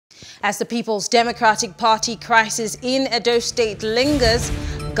As the People's Democratic Party crisis in Edo State lingers,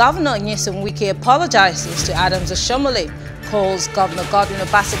 Governor Wike apologizes to Adams Oshoma, calls Governor Godwin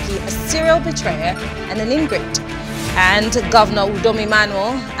Obaseki a serial betrayer and an ingrate. And Governor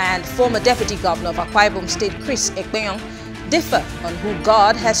Emmanuel and former Deputy Governor of Akwa Ibom State, Chris Ekpenyong, differ on who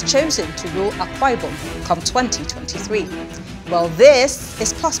God has chosen to rule Akwa Ibom come 2023. Well, this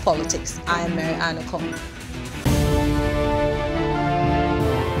is Plus Politics. I am Mary Anacom.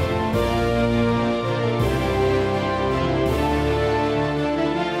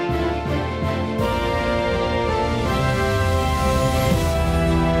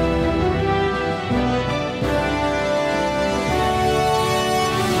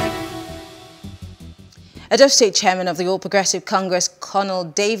 Edo State Chairman of the All Progressive Congress, Colonel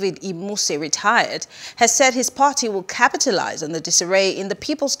David Imuse, retired, has said his party will capitalize on the disarray in the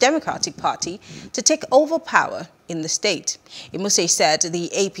People's Democratic Party to take over power in the state. Imuse said the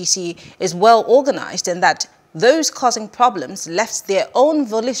APC is well organized and that those causing problems left their own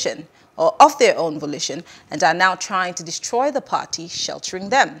volition or of their own volition and are now trying to destroy the party sheltering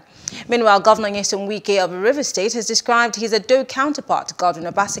them. Meanwhile, Governor Wike of Rivers State has described his Edo counterpart, Godwin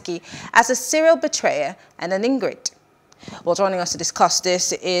Obaseki, as a serial betrayer and an ingrate. Well, joining us to discuss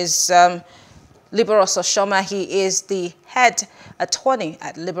this is Liborous Oshoma. He is the head attorney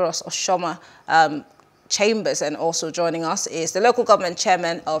at Liborous Oshoma Chambers, and also joining us is the local government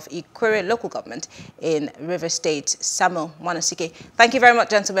chairman of Ikwerre local government in Rivers State, Samuel Nwanosike. Thank you very much,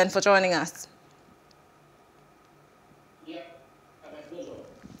 gentlemen, for joining us.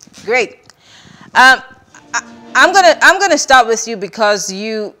 Great. I'm gonna start with you because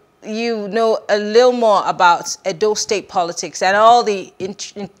you know a little more about Edo State politics and all the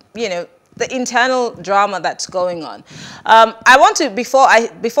the internal drama that's going on. I want to before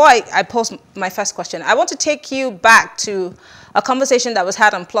I pose my first question, I want to take you back to a conversation that was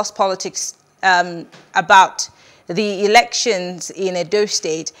had on Plus Politics about the elections in Edo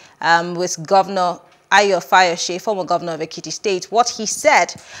State with Governor Ayo Fayose, former governor of Ekiti State, what he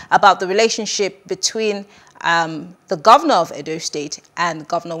said about the relationship between the governor of Edo State and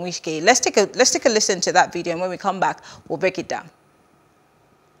Governor Wike. Let's take a listen to that video, and when we come back, we'll break it down.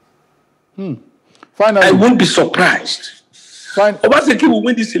 Finally, I won't be surprised. Obaseki will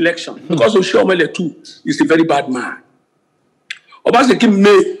win this election because Oshoma too is a very bad man. Obaseki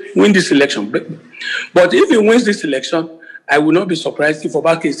may win this election, but if he wins this election, I will not be surprised if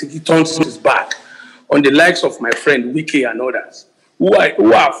Obaseki turns his back on the likes of my friend Wike and others,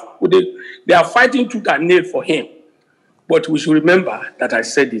 they are fighting tooth and nail for him. But we should remember that I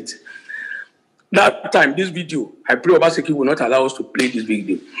said it. That time, this video, I pray Obaseki will not allow us to play this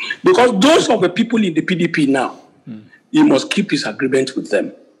video. Because those of the people in the PDP now, he must keep his agreement with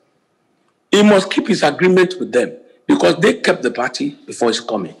them. He must keep his agreement with them because they kept the party before his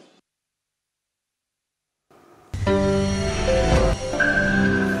coming.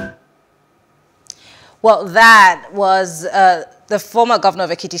 Well, that was the former governor of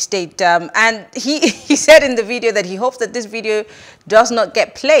Ekiti State, and he said in the video that he hopes that this video does not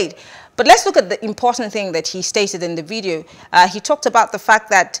get played. But let's look at the important thing that he stated in the video. He talked about the fact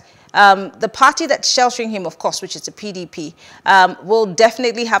that the party that's sheltering him, of course, which is the PDP, will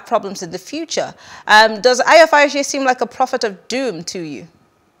definitely have problems in the future. Does Ayo Fayose seem like a prophet of doom to you?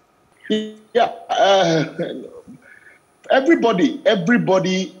 Yeah,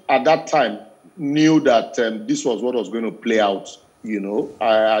 everybody at that time knew that this was what was going to play out,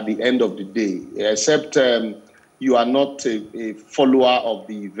 at the end of the day, except you are not a follower of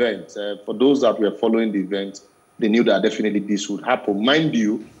the event. For those that were following the event, they knew that definitely this would happen. Mind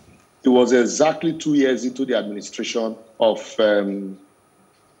you, it was exactly 2 years into the administration of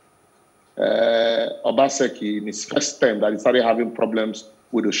Obaseki in his first term that he started having problems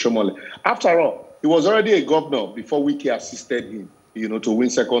with Oshoma. After all, he was already a governor before Wike assisted him, to win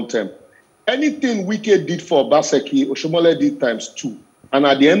second term. Anything Wike did for Obaseki, Oshoma did ×2. And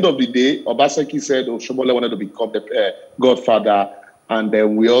at the end of the day, Obaseki said Oshoma wanted to become the godfather, and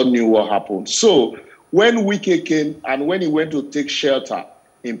then we all knew what happened. So when Wike came and when he went to take shelter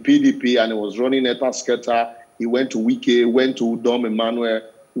in PDP and he was running Etasketa, he went to Wike, went to Udom Emmanuel,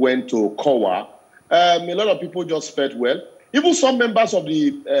 went to Kowa. A lot of people just felt well. Even some members of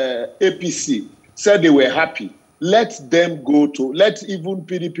the APC said they were happy. Let them let even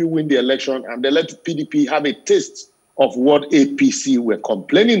PDP win the election and then let PDP have a taste of what APC were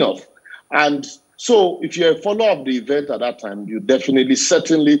complaining of. And so if you're a follower of the event at that time, you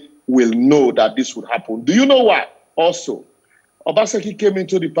certainly will know that this would happen. Do you know why? Also, Obaseki came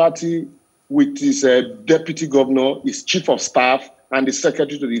into the party with his deputy governor, his chief of staff, and the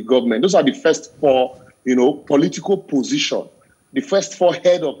secretary to the government. Those are the first four, political positions the first 4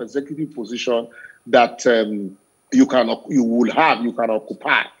 head of executive position that you can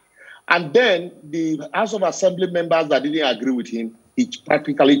occupy. And then the House of Assembly members that didn't agree with him, he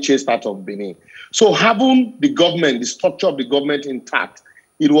practically chased out of Benin. So having the government, the structure of the government intact,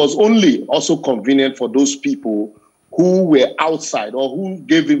 it was only also convenient for those people who were outside or who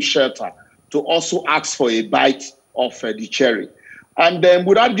gave him shelter to also ask for a bite of the cherry. And then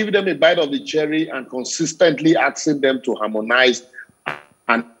without giving them a bite of the cherry and consistently asking them to harmonize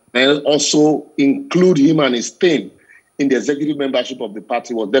and then also include him and his team in the executive membership of the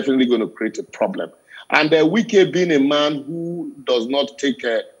party was definitely going to create a problem. And Wike being a man who does not take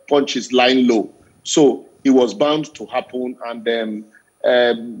punches lying low, so it was bound to happen.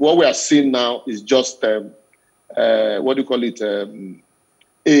 And what we are seeing now is just, what do you call it,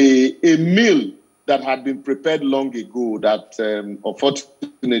 a meal that had been prepared long ago that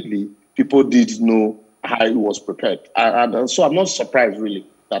unfortunately people did know how it was prepared. And so I'm not surprised really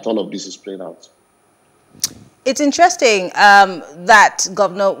that all of this is playing out. It's interesting that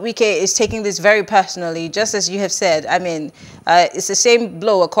Governor Wike is taking this very personally, just as you have said. I mean, it's the same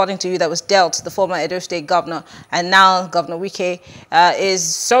blow, according to you, that was dealt the former Edo State governor, and now Governor Wike is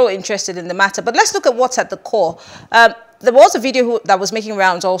so interested in the matter. But let's look at what's at the core. There was a video that was making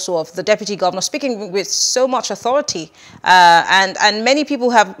rounds also of the deputy governor speaking with so much authority, and many people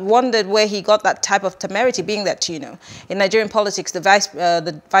have wondered where he got that type of temerity, being that, you know, in Nigerian politics, the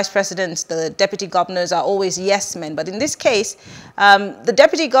vice presidents, the deputy governors are always yes men. But in this case, the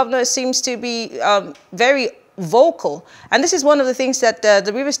deputy governor seems to be very vocal. And this is one of the things that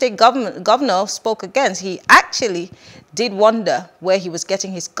the Rivers State governor spoke against. He actually did wonder where he was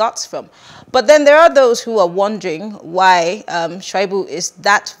getting his guts from. But then there are those who are wondering why Shaibu is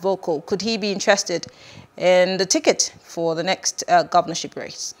that vocal. Could he be interested in the ticket for the next governorship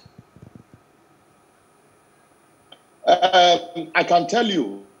race? I can tell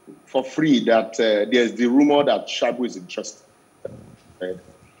you for free that there's the rumor that Shaibu is interested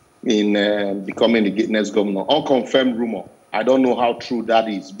in becoming the next governor. Unconfirmed rumor. I don't know how true that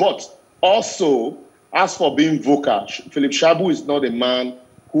is. But also, as for being vocal, Philip Shaibu is not a man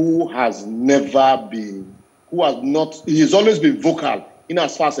who has never been, he's always been vocal in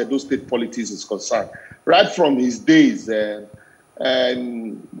as far as Edo State politics is concerned. Right from his days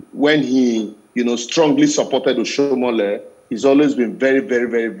when he, strongly supported Oshoma, he's always been very, very,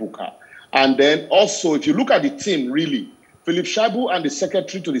 very vocal. And then also, if you look at the team, really, Philip Shaibu and the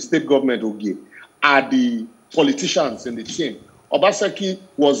secretary to the state government, Ogie, are the politicians in the team. Obaseki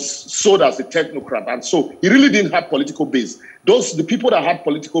was sold as a technocrat, and so he really didn't have political base. The people that had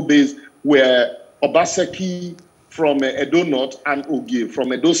political base were Obaseki from Edo North and Ogie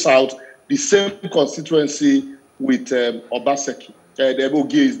from Edo South, the same constituency with Obaseki.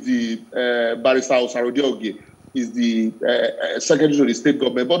 Ogie is the barrister Osarode Ogie is the secretary to the state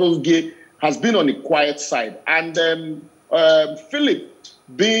government, but Ogie has been on the quiet side. And Philip,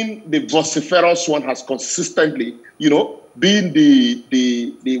 being the vociferous one, has consistently, being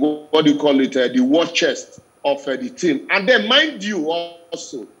the what do you call it, the war chest of the team. And then, mind you,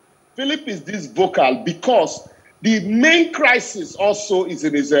 also, Philip is this vocal because the main crisis also is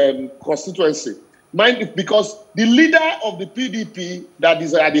in his constituency. Because the leader of the PDP that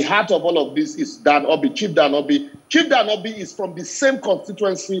is at the heart of all of this is Dan Obi, Chief Dan Obi. Chief Dan Obi is from the same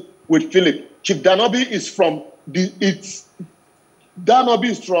constituency with Philip. Chief Dan Obi is from Dan Obi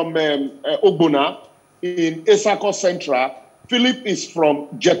is from Ogbona in Esako Central. Philip is from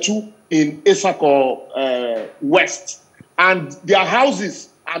Jetu in Esako West. And their houses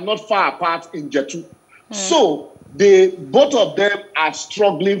are not far apart in Jetu. So both of them are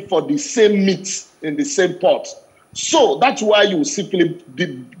struggling for the same meat in the same pot. So that's why you see Philip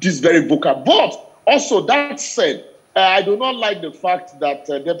this very vocal. But also, that said, I do not like the fact that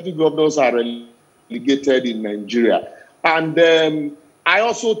deputy governors are relegated in Nigeria. And I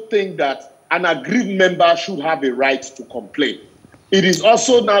also think that an aggrieved member should have a right to complain. It is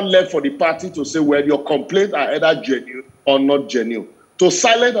also now left for the party to say, well, your complaints are either genuine or not genuine. To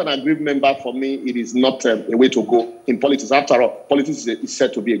silence an aggrieved member, for me, it is not a way to go in politics. After all, politics is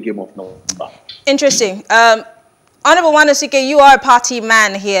said to be a game of number. Interesting. Honorable Nwanosike, you are a party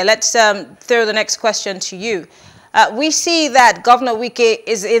man here. Let's throw the next question to you. We see that Governor Wike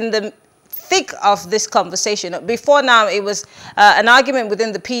is in the thick of this conversation. Before now, it was an argument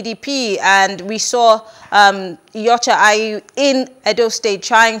within the PDP, and we saw Iyorchia Ayu in Edo State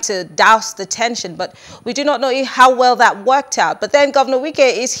trying to douse the tension, but we do not know how well that worked out. But then Governor Wike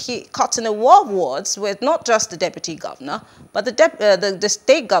is caught in a war of words with not just the deputy governor, but the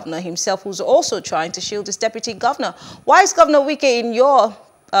state governor himself, who's also trying to shield his deputy governor. Why is Governor Wike, in your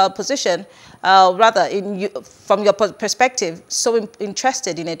position, from your perspective, so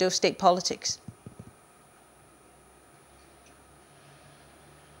interested in Edo State politics?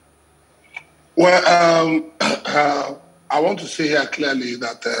 Well, I want to say here clearly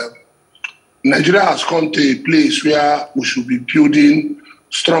that Nigeria has come to a place where we should be building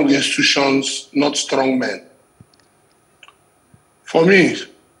strong institutions, not strong men. For me,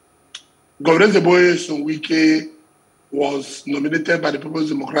 Govt Wike was nominated by the People's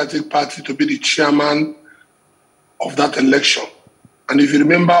Democratic Party to be the chairman of that election. And if you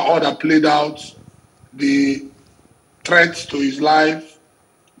remember all that played out, the threats to his life,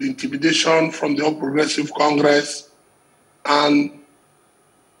 the intimidation from the All Progressive Congress, and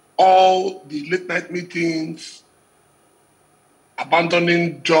all the late-night meetings,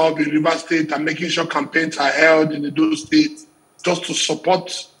 abandoning job in River State and making sure campaigns are held in Edo State just to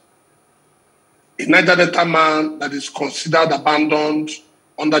support a Niger Delta man that is considered abandoned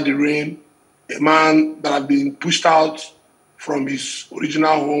under the rain, a man that had been pushed out from his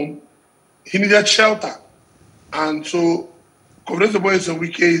original home. He needed shelter. And so Govt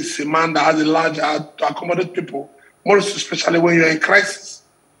Wike is a man that has a large heart to accommodate people, more especially when you're in crisis.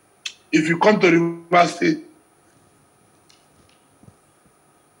 If you come to River State,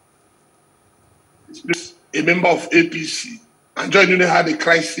 a member of APC, and Joy Nune had a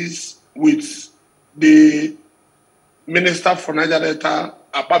crisis with the Minister for Niger Delta,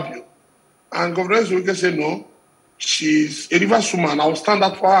 Ababio. And Govt Wike said, no, she's a Rivers woman, I will stand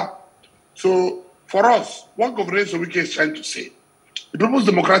up for her. So for us, what Govt Wike is trying to say, the People's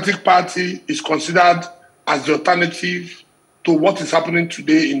Democratic Party is considered as the alternative to what is happening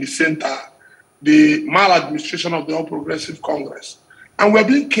today in the center, the maladministration of the All Progressive Congress. And we're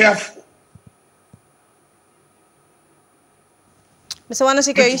being careful. Mr.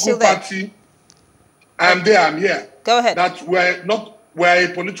 Nwanosike, are you still there? Party, I'm there, I'm here. Go ahead. That we're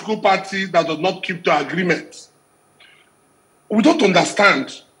a political party that does not keep to agreements. We don't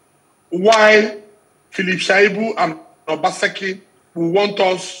understand why Philip Shaibu and Obaseki will want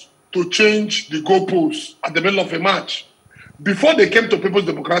us to change the goalposts at the middle of a match. Before they came to People's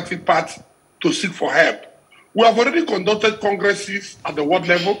Democratic Party to seek for help, we have already conducted congresses at the ward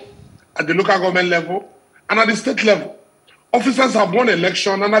level, at the local government level, and at the state level. Officers have won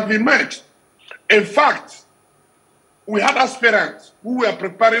election and have been met. In fact, we had aspirants who were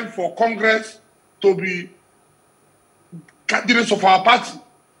preparing for Congress to be candidates of our party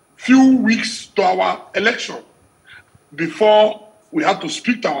few weeks to our election before we had to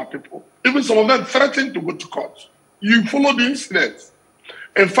speak to our people. Even some of them threatened to go to court. You follow the incident.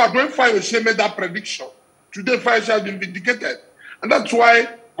 In fact, when Oshoma made that prediction, today Oshoma has been vindicated. And that's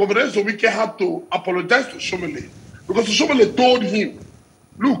why Govt Wike had to apologize to Oshoma, because Oshoma told him,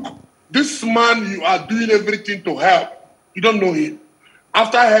 look, this man, you are doing everything to help. You don't know him.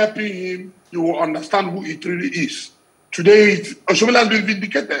 After helping him, you will understand who it really is. Today, Oshoma has been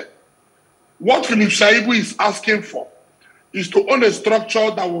vindicated. What Philip Shaibu is asking for is to own a structure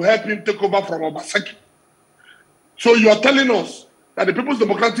that will help him take over from Obaseki. So you are telling us that the People's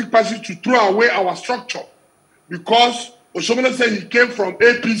Democratic Party should throw away our structure because Oshoma said he came from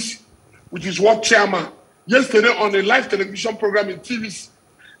APC, which is what chairman. Yesterday on a live television program in TVC,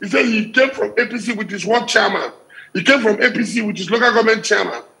 he said he came from APC, which is what chairman. He came from APC, which is local government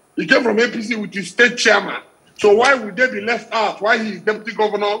chairman. He came from APC, which is state chairman. So why would they be left out? Why he is deputy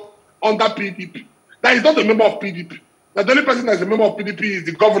governor under PDP? That is not a member of PDP. That the only person that is a member of PDP is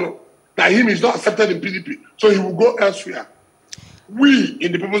the governor. That him is not accepted in PDP. So he will go elsewhere. We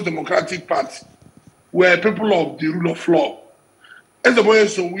in the People's Democratic Party were people of the rule of law.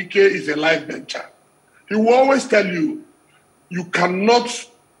 Govt Wike is a life bencher. He will always tell you, you cannot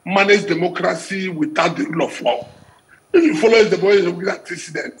manage democracy without the rule of law. If you follow Govt Wike's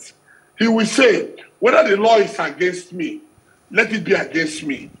antecedents, he will say, whether the law is against me, let it be against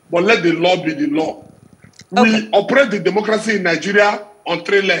me, but let the law be the law. Okay. We operate the democracy in Nigeria on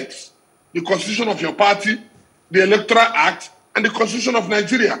 3 legs: the constitution of your party, the Electoral Act, and the constitution of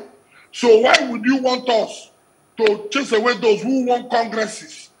Nigeria. So why would you want us to chase away those who won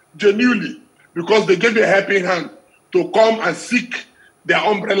congresses genuinely because they gave a helping hand to come and seek their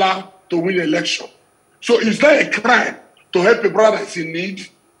umbrella to win election? So is that a crime to help a brother that's in need?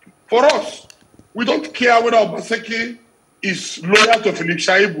 For us, we don't care whether Obaseki is loyal to Philip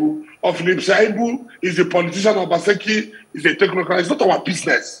Shaibu or Philip Shaibu is a politician, Obaseki is a technocrat. It's not our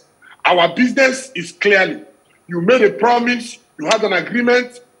business. Our business is clearly, you made a promise, you had an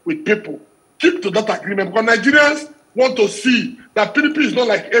agreement with people. Keep to that agreement, because Nigerians want to see that PDP is not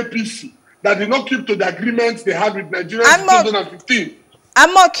like APC, that did not keep to the agreements they had with Nigerians in 2015.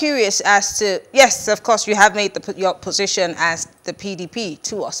 I'm more curious as to, yes, of course, you have made your position as the PDP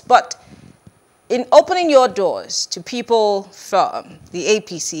to us, but in opening your doors to people from the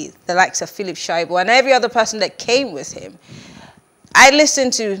APC, the likes of Philip Shaibu and every other person that came with him, I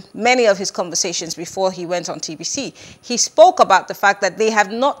listened to many of his conversations before he went on TBC. He spoke about the fact that they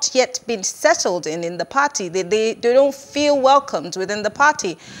have not yet been settled in the party. They don't feel welcomed within the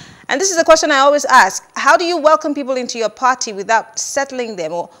party. And this is a question I always ask. How do you welcome people into your party without settling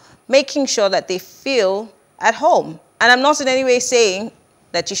them or making sure that they feel at home? And I'm not in any way saying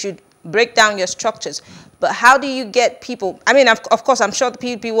that you should break down your structures, but how do you get people? I mean, of course, I'm sure the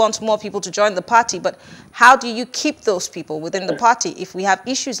PDP wants more people to join the party, but how do you keep those people within the party if we have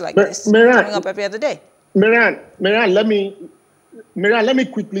issues like this coming up every other day? Marianne, let me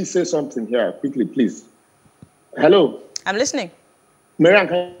quickly say something here, quickly, please. Hello? I'm listening. Marianne,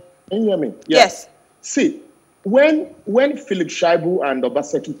 can you hear me? Yeah. Yes. See, when Philip Shaibu and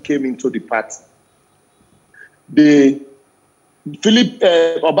Obaseki came into the party,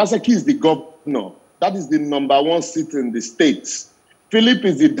 Obaseki is the governor. That is the #1 seat in the states. Philip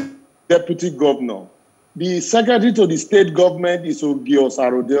is the deputy governor. The secretary to the state government is Ogios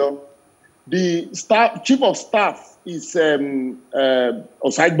Arodel. The chief of staff is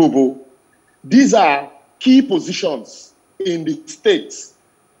Osaibobo. These are key positions in the states.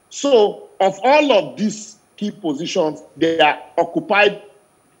 So, of all of these key positions, they are occupied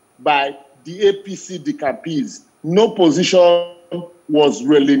by the APC decampees. No position was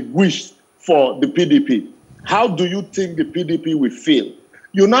relinquished for the PDP. How do you think the PDP will feel?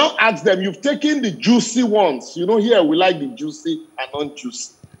 You now ask them, you've taken the juicy ones. You know, here we like the juicy and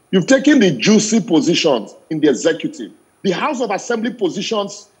non-juicy. You've taken the juicy positions in the executive. The House of Assembly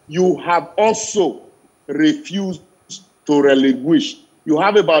positions, you have also refused to relinquish. You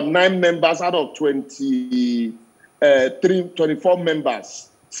have about 9 members out of 24 members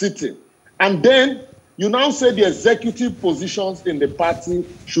sitting. And then you now say the executive positions in the party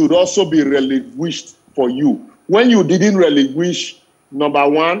should also be relinquished for you. When you didn't relinquish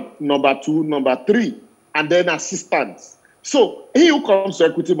 #1, #2, #3, and then assistants. So he who comes to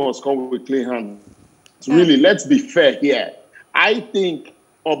equity must come with clean hands. Really, let's be fair here. I think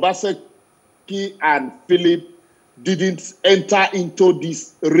Obaseki and Philip didn't enter into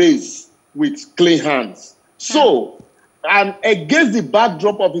this race with clean hands. So, and against the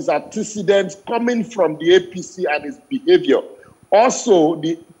backdrop of his antecedents coming from the APC and his behavior, also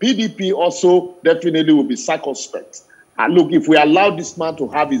the PDP also definitely will be circumspect. And look, if we allow this man to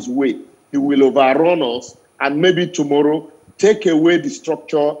have his way, he will overrun us and maybe tomorrow take away the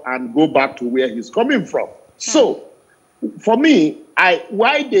structure and go back to where he's coming from. So, for me,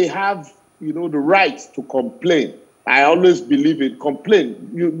 why they have, the right to complain, I always believe in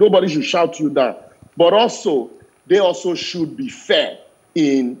complain. Nobody should shout you down. But also, they also should be fair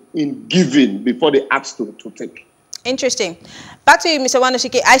in giving before they ask to take. Interesting. Back to you, Mr.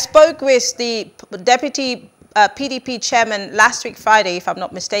 Nwanosike. I spoke with the deputy PDP chairman last week, Friday, if I'm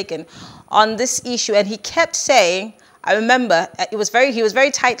not mistaken, on this issue, and he kept saying, I remember, he was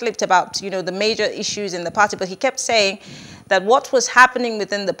very tight-lipped about, the major issues in the party, but he kept saying that what was happening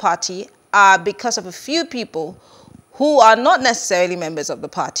within the party are because of a few people who are not necessarily members of the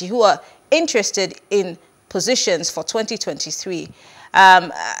party, who are interested in positions for 2023.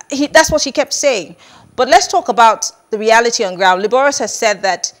 That's what he kept saying. But let's talk about the reality on ground. Liborous has said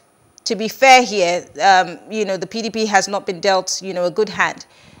that, to be fair here, the PDP has not been dealt, a good hand.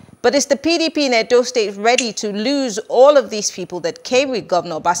 But is the PDP in Edo State ready to lose all of these people that came with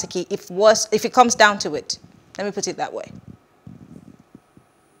Governor Obaseki if it comes down to it? Let me put it that way.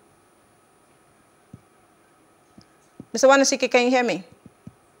 Mr. Nwanosike, can you hear me?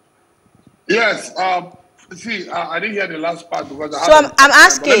 Yes. See, I didn't hear the last part because I'm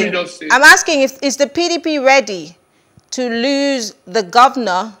asking if is the PDP ready to lose the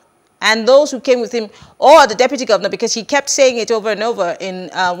governor and those who came with him, or the deputy governor, because he kept saying it over and over in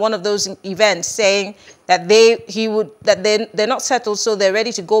one of those events, saying that they're not settled, so they're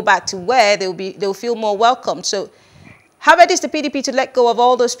ready to go back to where they'll feel more welcome. So, how ready is the PDP to let go of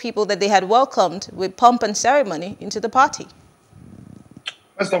all those people that they had welcomed with pomp and ceremony into the party?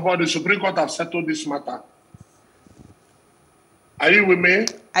 First of all, the Supreme Court have settled this matter. Are you with me?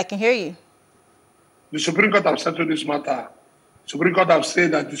 I can hear you. The Supreme Court have settled this matter. Supreme Court have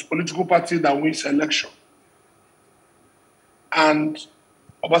said that it's political party that wins election. And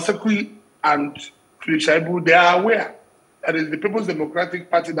Obaseki and Philip Shaibu, they are aware that it's the People's Democratic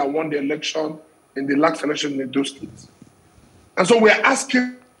Party that won the election in the last election in those states. And so we're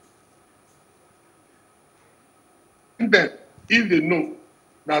asking them if they know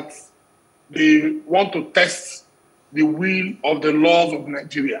that they want to test the will of the laws of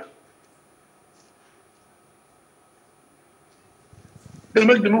Nigeria. They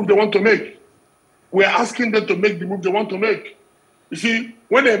make the move they want to make. We're asking them to make the move they want to make. You see,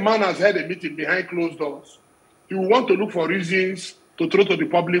 when a man has had a meeting behind closed doors, he will want to look for reasons to throw to the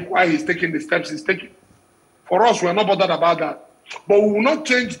public why he's taking the steps he's taking. For us, we're not bothered about that. But we will not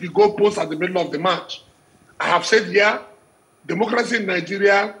change the goalposts at the middle of the match. I have said here, democracy in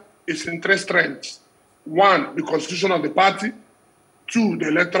Nigeria is in three strengths. 1, the constitution of the party. 2, the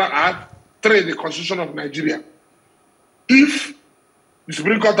electoral act. 3, the constitution of Nigeria. If the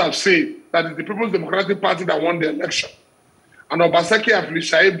Supreme Court have said that it's the People's Democratic Party that won the election, and Obaseki and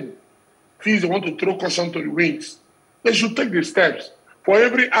Shaibu feels they want to throw caution to the winds, they should take the steps for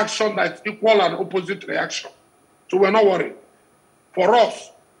every action that's equal and opposite reaction. So we're not worried. For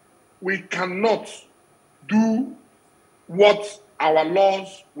us, we cannot do what our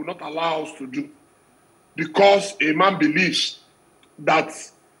laws will not allow us to do because a man believes that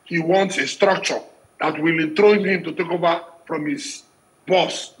he wants a structure that will enthrone him to take over from his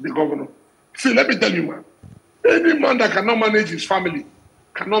boss, the governor. See, let me tell you, man, any man that cannot manage his family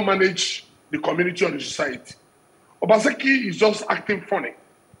cannot manage the community or the society. Obaseki is just acting funny.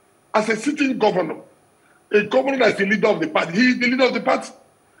 As a sitting governor, a governor that's the leader of the party, he is the leader of the party.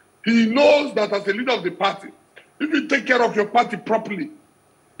 He knows that as a leader of the party, if you take care of your party properly,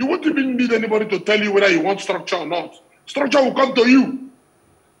 you won't even need anybody to tell you whether you want structure or not. Structure will come to you.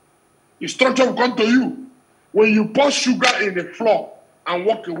 The structure will come to you. When you pour sugar in the floor and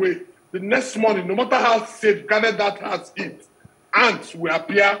walk away, the next morning, no matter how safeguarded that house is, ants will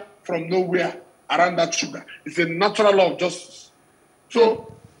appear from nowhere around that sugar. It's a natural law of justice.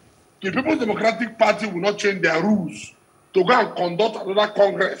 So, the People's Democratic Party will not change their rules to go and conduct another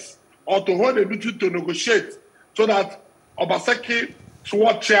Congress or to hold a meeting to negotiate so that Obaseki's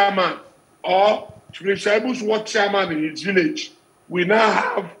ward chairman or Shaibu's ward chairman in his village will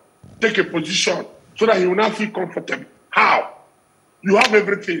now take a position so that he will not feel comfortable. How? You have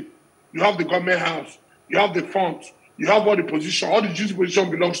everything. You have the government house. You have the funds. You have all the position. All the juicy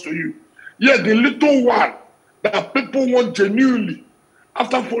position belongs to you. Yet the little one that people want genuinely,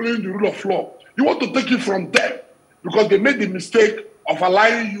 after following the rule of law, you want to take it from them because they made the mistake of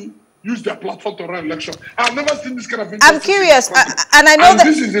allowing you use their platform to run election. I've never seen this kind of thing. I'm curious, and I know that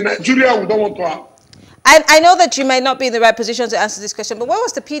this is in Nigeria we don't want to have. I know that you might not be in the right position to answer this question, but where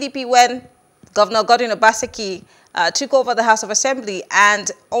was the PDP when Governor Godwin Obaseki took over the House of Assembly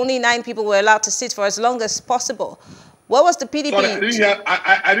and only 9 people were allowed to sit for as long as possible? Where was the PDP? Sorry,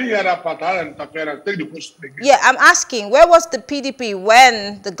 I didn't hear that part. I didn't take the question again. Yeah, I'm asking, where was the PDP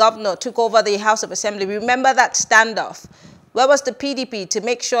when the governor took over the House of Assembly? Remember that standoff? Where was the PDP to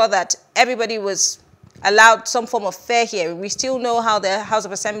make sure that everybody was allowed some form of fair hearing? We still know how the House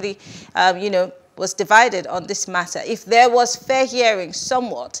of Assembly, was divided on this matter. If there was fair hearing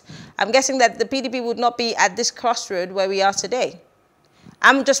somewhat, I'm guessing that the PDP would not be at this crossroad where we are today.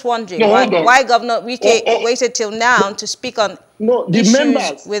 I'm just wondering why Governor Wike waited till now to speak on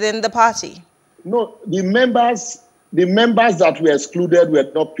issues within the party. No, the members that were excluded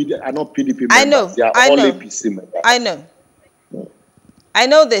are not PDP members. I know. They are all APC members. I know. No. I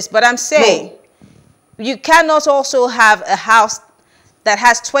know this, but I'm saying you cannot also have a house that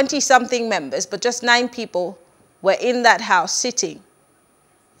has 20-something members, but just 9 people were in that house sitting.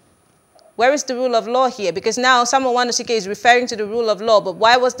 Where is the rule of law here? Because now Nwanosike is referring to the rule of law, but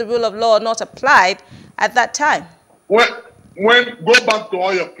why was the rule of law not applied at that time? Go back to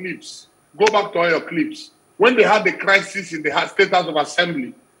all your clips. Go back to all your clips. When they had the crisis in the State House of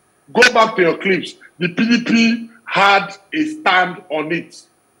Assembly, go back to your clips. The PDP had a stand on it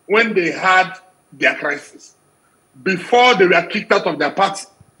when they had their crisis, before they were kicked out of their party,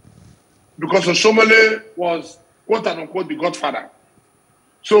 because Oshoma was, quote unquote, the godfather.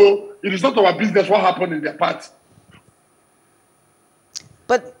 So it is not our business what happened in their party.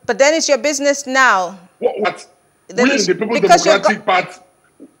 But then it's your business now. What? We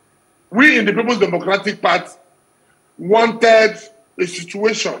in the People's Democratic Party, wanted a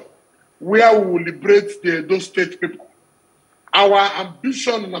situation where we will liberate those state people. Our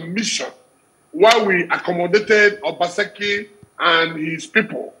ambition and our mission, why we accommodated Obaseki and his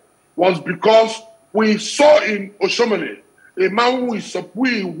people, was because we saw in Oshoma a man who is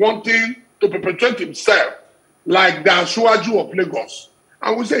wanting to perpetuate himself like the Ashwaju of Lagos.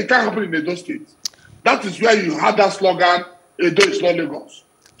 And we say it can't happen in Edo State. That is where you had that slogan, Edo is not Lagos.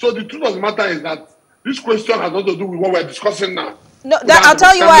 So the truth of the matter is that this question has nothing to do with what we're discussing now. No, I'll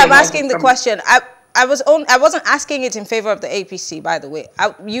tell you why I'm asking the question. I wasn't asking it in favor of the APC, by the way.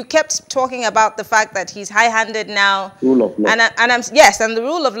 You kept talking about the fact that he's high-handed now. Rule of law. And the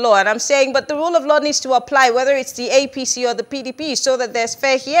rule of law. And I'm saying, but the rule of law needs to apply whether it's the APC or the PDP so that there's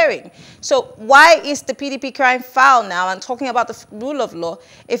fair hearing. So why is the PDP crying foul now and talking about the rule of law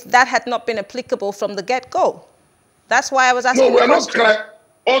if that had not been applicable from the get-go? That's why I was asking. No, we're not crying.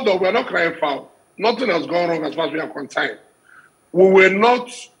 Although we're not crying foul. Nothing has gone wrong as far as we are concerned. We will not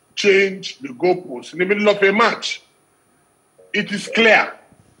change the goalposts in the middle of a match. It is clear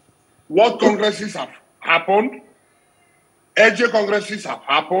what congresses have happened, AJ congresses have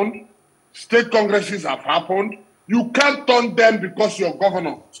happened, state congresses have happened. You can't turn them because you're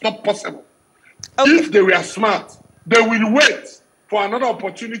governor. It's not possible. Okay. If they were smart, they will wait for another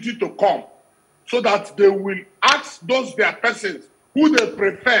opportunity to come so that they will ask those their persons who they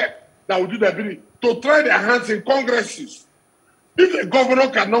prefer that will do their bidding to try their hands in congresses. If a governor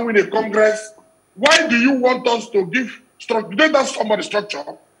cannot win a congress, why do you want us to give structure? Did that somebody structure?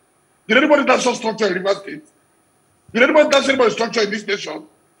 Did anybody touch structure in River State? Did anybody touch anybody's structure in this nation?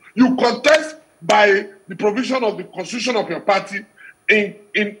 You contest by the provision of the constitution of your party in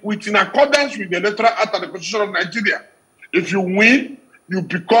accordance with the Electoral Act and the Constitution of Nigeria. If you win, you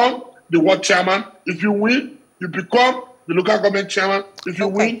become the ward chairman. If you win, you become the local government chairman. If you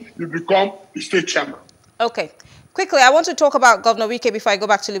win, you become the state chairman. Okay. Quickly, I want to talk about Governor Wike before I go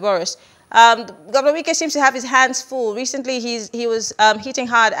back to Liborous. Governor Wike seems to have his hands full. Recently, he was hitting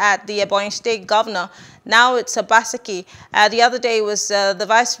hard at the Ebonyi State governor. Now it's Obaseki. The other day was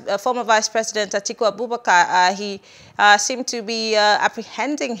the former Vice President Atiku Abubakar. He seemed to be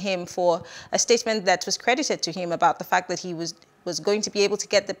apprehending him for a statement that was credited to him about the fact that he was going to be able to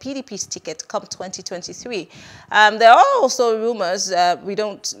get the PDP's ticket come 2023. There are also rumors. We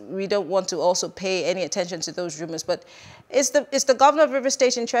don't want to also pay any attention to those rumors. But is the governor of River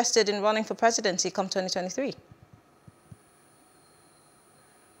State interested in running for presidency come 2023?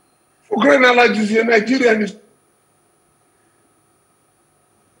 For great analogies in Nigeria.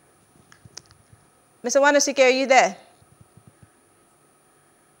 Mr. Nwanosike, are you there?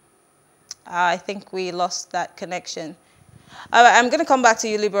 I think we lost that connection. I'm going to come back to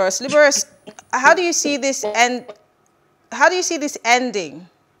you, Liborous. Liborous, how do you see this ending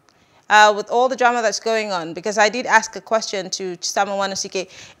with all the drama that's going on? Because I did ask a question to Nwanosike.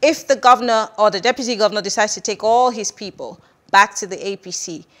 If the governor or the deputy governor decides to take all his people back to the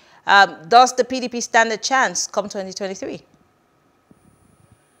APC, does the PDP stand a chance come 2023?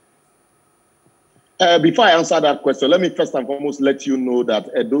 Before I answer that question, let me first and foremost let you know that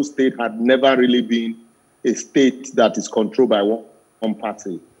Edo State had never really been a state that is controlled by one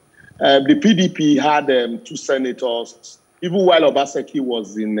party. The PDP had 2 senators. Even while Obaseki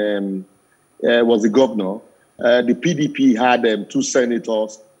was the governor, the PDP had 2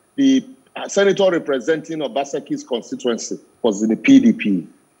 senators. The senator representing Obaseki's constituency was in the PDP.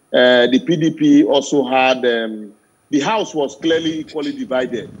 The PDP also had, the House was clearly equally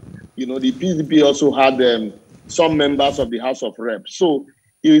divided. You know, the PDP also had some members of the House of Reps. So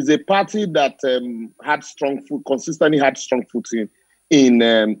it is a party that had consistently had strong footing in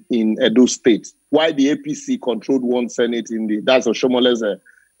Edo State, while the APC controlled 1 Senate that's Oshomole's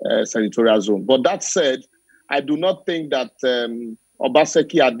senatorial zone. But that said, I do not think that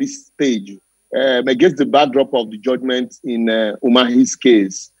Obaseki at this stage, against the backdrop of the judgment in Umahi's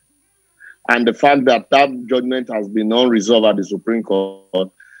case, and the fact that judgment has been unresolved at the Supreme Court,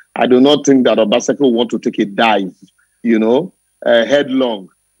 I do not think that Obaseki will want to take a dive, headlong,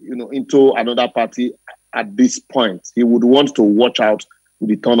 into another party at this point. He would want to watch out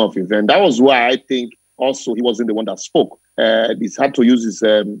the turn of event. That was why I think also he wasn't the one that spoke. He's had to use his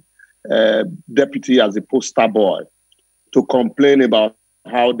deputy as a poster boy to complain about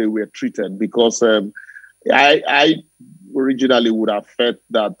how they were treated, because I originally would have felt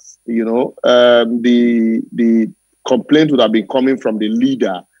that, the complaint would have been coming from the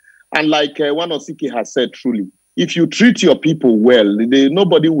leader. And like Nwanosike has said, truly, if you treat your people well,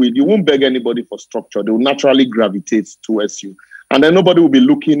 you won't beg anybody for structure. They will naturally gravitate towards you. And then nobody will be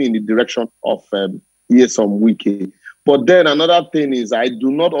looking in the direction of Nyesom Wike. But then another thing is, I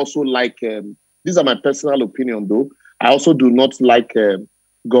do not also like, these are my personal opinion though, I also do not like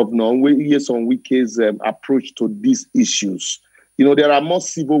Governor Nyesom Wike's approach to these issues. There are more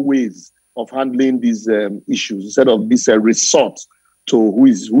civil ways of handling these issues instead of this resort to who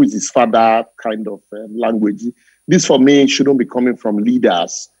is his father kind of language. This for me shouldn't be coming from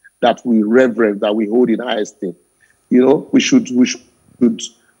leaders that we reverence, that we hold in high esteem. We should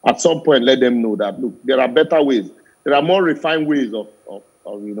at some point let them know that, look, there are better ways. There are more refined ways of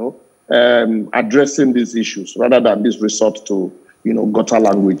addressing these issues rather than this resort to gutter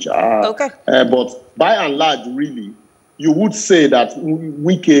language. Okay. But by and large, really, you would say that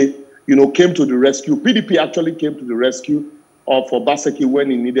Wike, came to the rescue. PDP actually came to the rescue of Obaseki when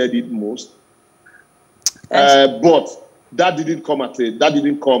he needed it most. But that didn't come at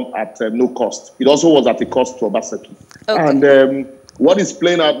no cost. It also was at a cost to Obaseki. Okay. And what is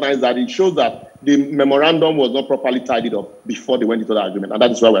playing out now is that it shows that the memorandum was not properly tidied up before they went into the agreement, and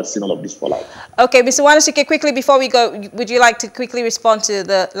that is why we're seeing all of this fallout. Okay, Mr. Nwanosike, quickly before we go, would you like to quickly respond to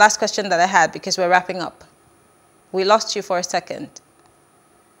the last question that I had, because we're wrapping up? We lost you for a second.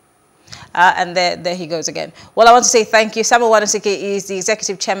 And there he goes again. Well, I want to say thank you. Samuel Nwanosike is the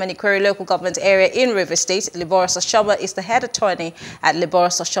Executive Chairman, Ikwerre Local Government Area in River State. Liborous Oshoma is the Head Attorney at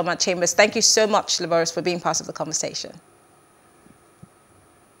Liborous Oshoma Chambers. Thank you so much, Liborous, for being part of the conversation.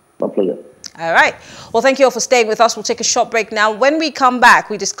 My pleasure. All right. Well, thank you all for staying with us. We'll take a short break now. When we come back,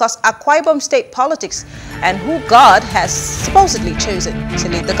 we discuss Akwa Ibom state politics and who God has supposedly chosen to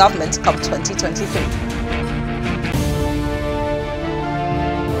lead the government come 2023.